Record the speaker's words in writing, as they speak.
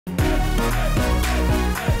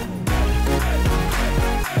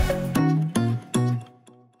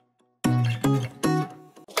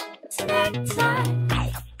time.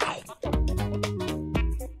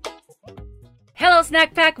 Hello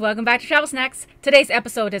Snack Pack, welcome back to Travel Snacks. Today's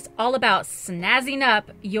episode is all about snazzing up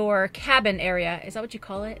your cabin area. Is that what you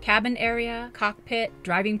call it? Cabin area, cockpit,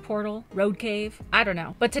 driving portal, road cave, I don't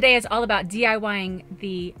know. But today is all about DIYing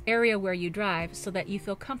the area where you drive so that you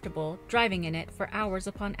feel comfortable driving in it for hours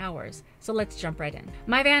upon hours. So let's jump right in.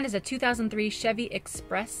 My van is a 2003 Chevy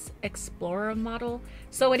Express Explorer model.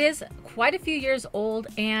 So it is quite a few years old,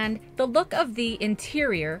 and the look of the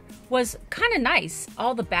interior was kind of nice.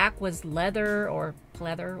 All the back was leather or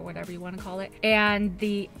pleather, or whatever you want to call it. And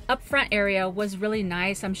the up front area was really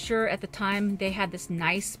nice. I'm sure at the time they had this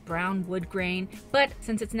nice brown wood grain, but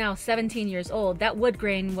since it's now 17 years old, that wood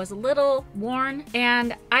grain was a little worn,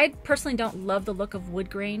 and I personally don't love the look of wood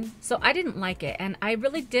grain, so I didn't like it. And I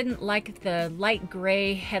really didn't like the light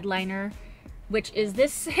gray headliner, which is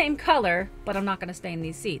this same color, but I'm not going to stay in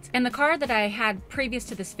these seats. And the car that I had previous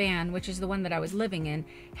to this van, which is the one that I was living in,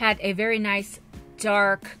 had a very nice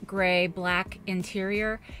dark gray black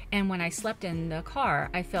interior, and when I slept in the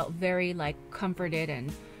car I felt very like comforted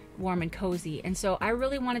and warm and cozy, and so I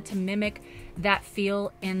really wanted to mimic that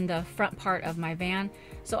feel in the front part of my van.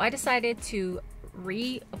 So I decided to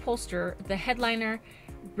reupholster the headliner,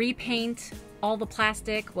 repaint all the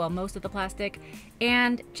plastic, well, most of the plastic,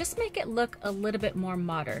 and just make it look a little bit more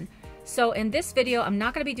modern. So in this video I'm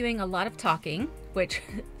not going to be doing a lot of talking, which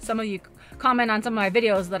some of you comment on some of my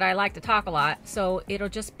videos that I like to talk a lot, so it'll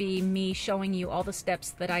just be me showing you all the steps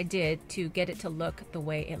that I did to get it to look the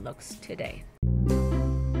way it looks today.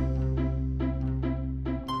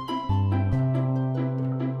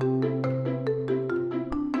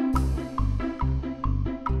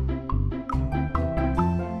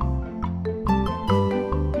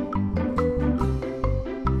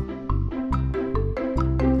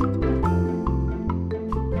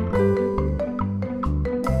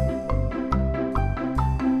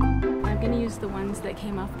 The ones that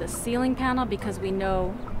came off the ceiling panel because we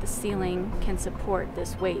know the ceiling can support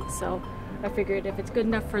this weight, so I figured if it's good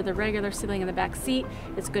enough for the regular ceiling in the back seat,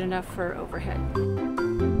 it's good enough for overhead.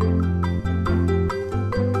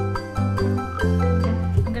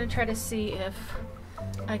 I'm gonna try to see if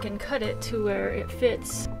I can cut it to where it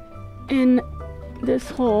fits in this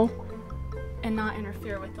hole and not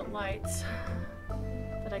interfere with the lights,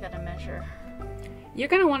 but I gotta measure. You're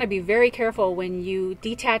going to want to be very careful when you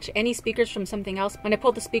detach any speakers from something else. When I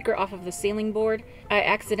pulled the speaker off of the ceiling board, I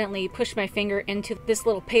accidentally pushed my finger into this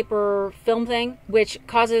little paper film thing, which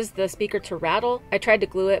causes the speaker to rattle. I tried to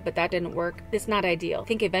glue it, but that didn't work. It's not ideal. I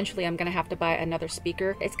think eventually I'm going to have to buy another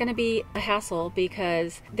speaker. It's going to be a hassle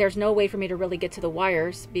because there's no way for me to really get to the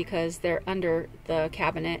wires because they're under the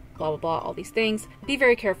cabinet, blah, blah, blah, all these things. Be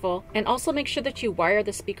very careful, and also make sure that you wire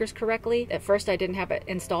the speakers correctly. At first I didn't have it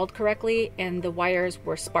installed correctly, and the wires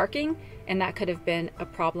were sparking, and that could have been a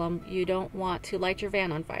problem. You don't want to light your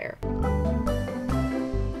van on fire. This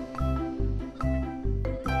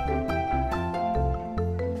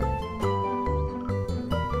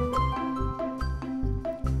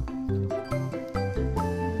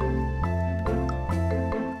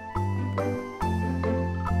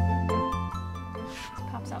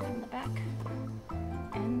pops out from the back,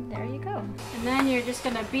 and there you go. And then you're just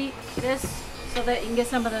gonna beat this so that you can get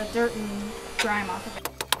some of the dirt and grime off of it.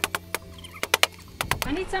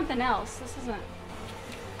 I need something else. This isn't,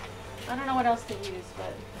 I don't know what else to use,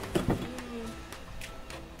 but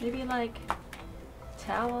maybe like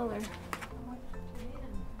towel or,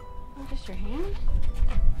 oh, just your hand?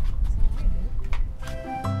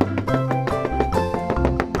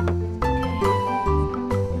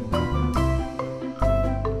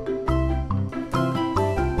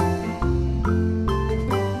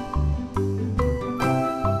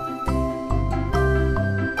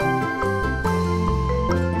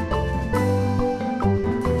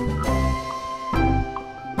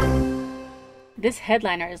 This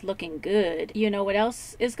headliner is looking good. You know what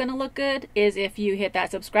else is gonna look good? Is if you hit that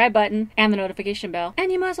subscribe button and the notification bell.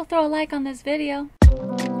 And you might as well throw a like on this video.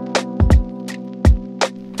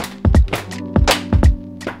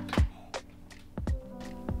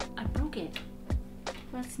 I broke it.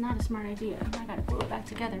 That's not a smart idea. I gotta glue it back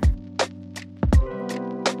together.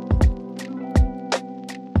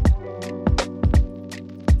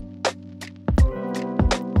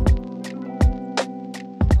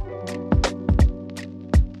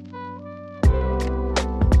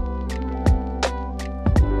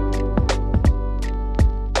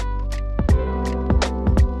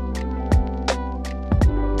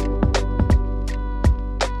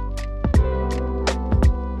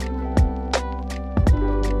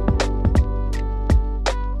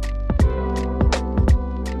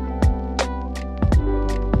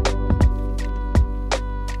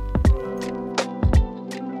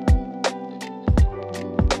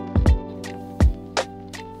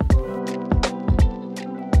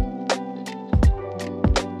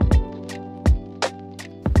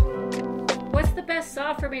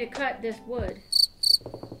 me to cut this wood.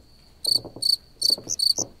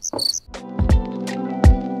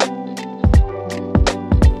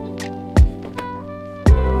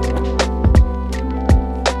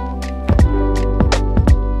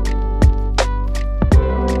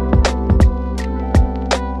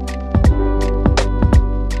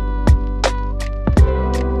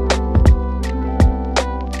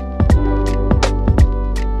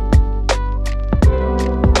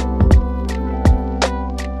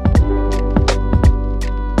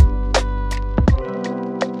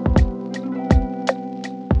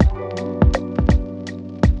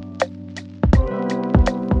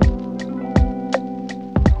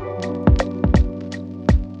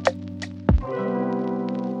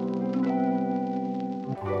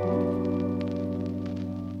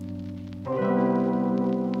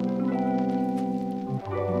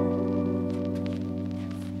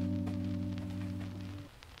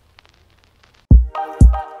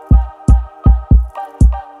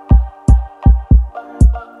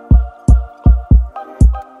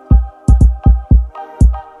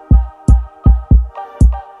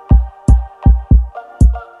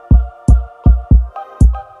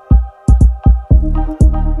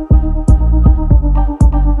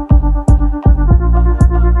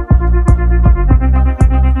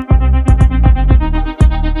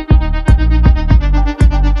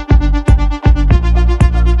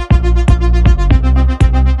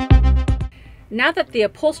 Now that the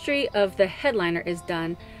upholstery of the headliner is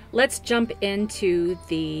done, let's jump into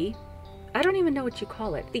the, I don't even know what you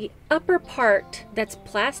call it. The upper part that's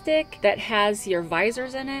plastic that has your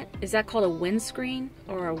visors in it. Is that called a windscreen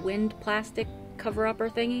or a wind plastic cover-upper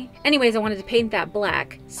thingy? Anyways, I wanted to paint that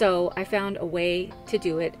black, so I found a way to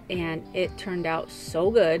do it and it turned out so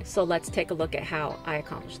good. So let's take a look at how I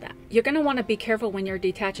accomplished that. You're gonna want to be careful when you're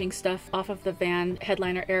detaching stuff off of the van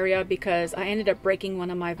headliner area because I ended up breaking one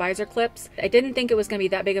of my visor clips. I didn't think it was gonna be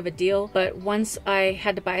that big of a deal, but once I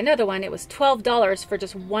had to buy another one, it was $12 for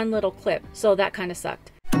just one little clip, so that kind of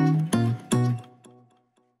sucked.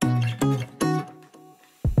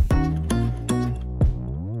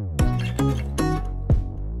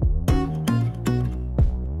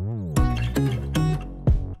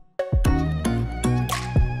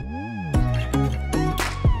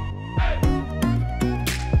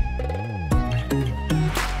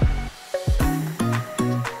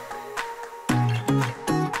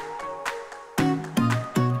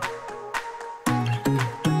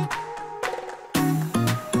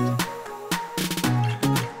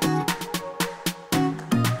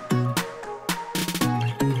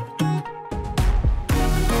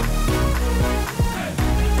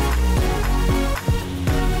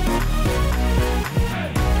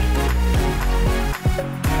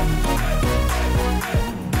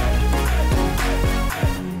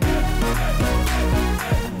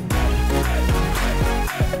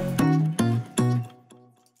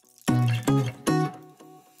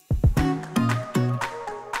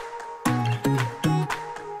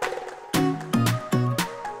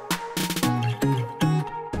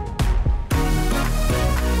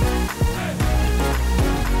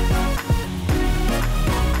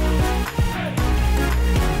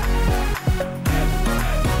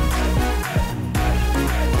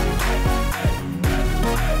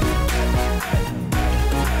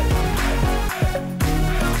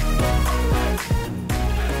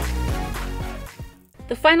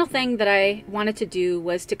 The final thing that I wanted to do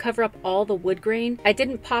was to cover up all the wood grain. I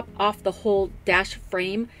didn't pop off the whole dash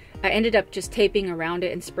frame. I ended up just taping around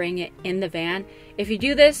it and spraying it in the van. If you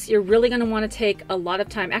do this, you're really going to want to take a lot of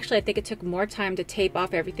time. Actually, I think it took more time to tape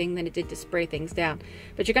off everything than it did to spray things down.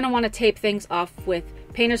 But you're going to want to tape things off with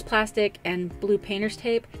painter's plastic and blue painter's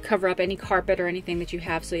tape. Cover up any carpet or anything that you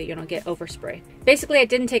have so you don't get overspray. Basically, I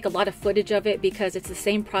didn't take a lot of footage of it because it's the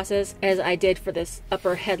same process as I did for this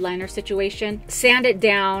upper headliner situation. Sand it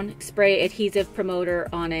down, spray adhesive promoter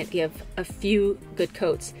on it, give a few good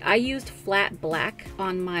coats. I used flat black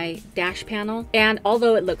on my dash panel, and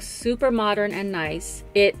although it looks super modern and nice,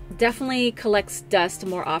 it definitely collects dust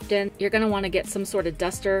more often. You're going to want to get some sort of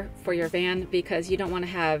duster for your van because you don't want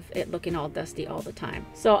to have it looking all dusty all the time.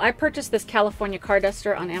 So I purchased this California car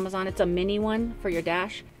duster on Amazon. It's a mini one for your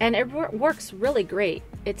dash, and it works really great.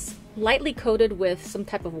 It's lightly coated with some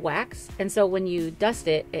type of wax, and so when you dust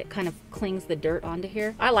it, it kind of clings the dirt onto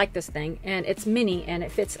here. I like this thing, and it's mini and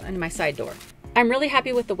it fits in my side door. I'm really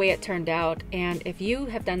happy with the way it turned out, and if you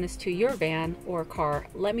have done this to your van or car,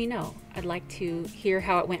 let me know. I'd like to hear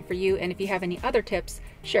how it went for you, and if you have any other tips,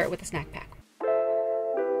 share it with the Snack Pack.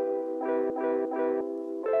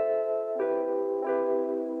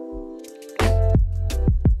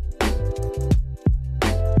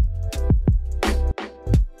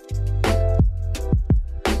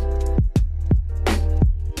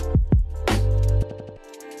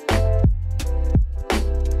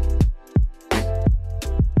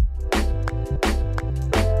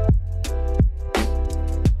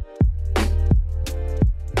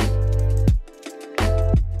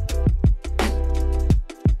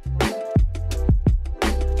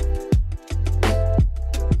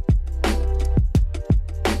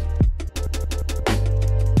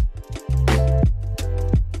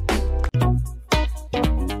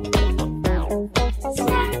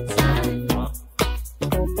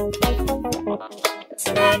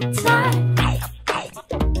 Snack time.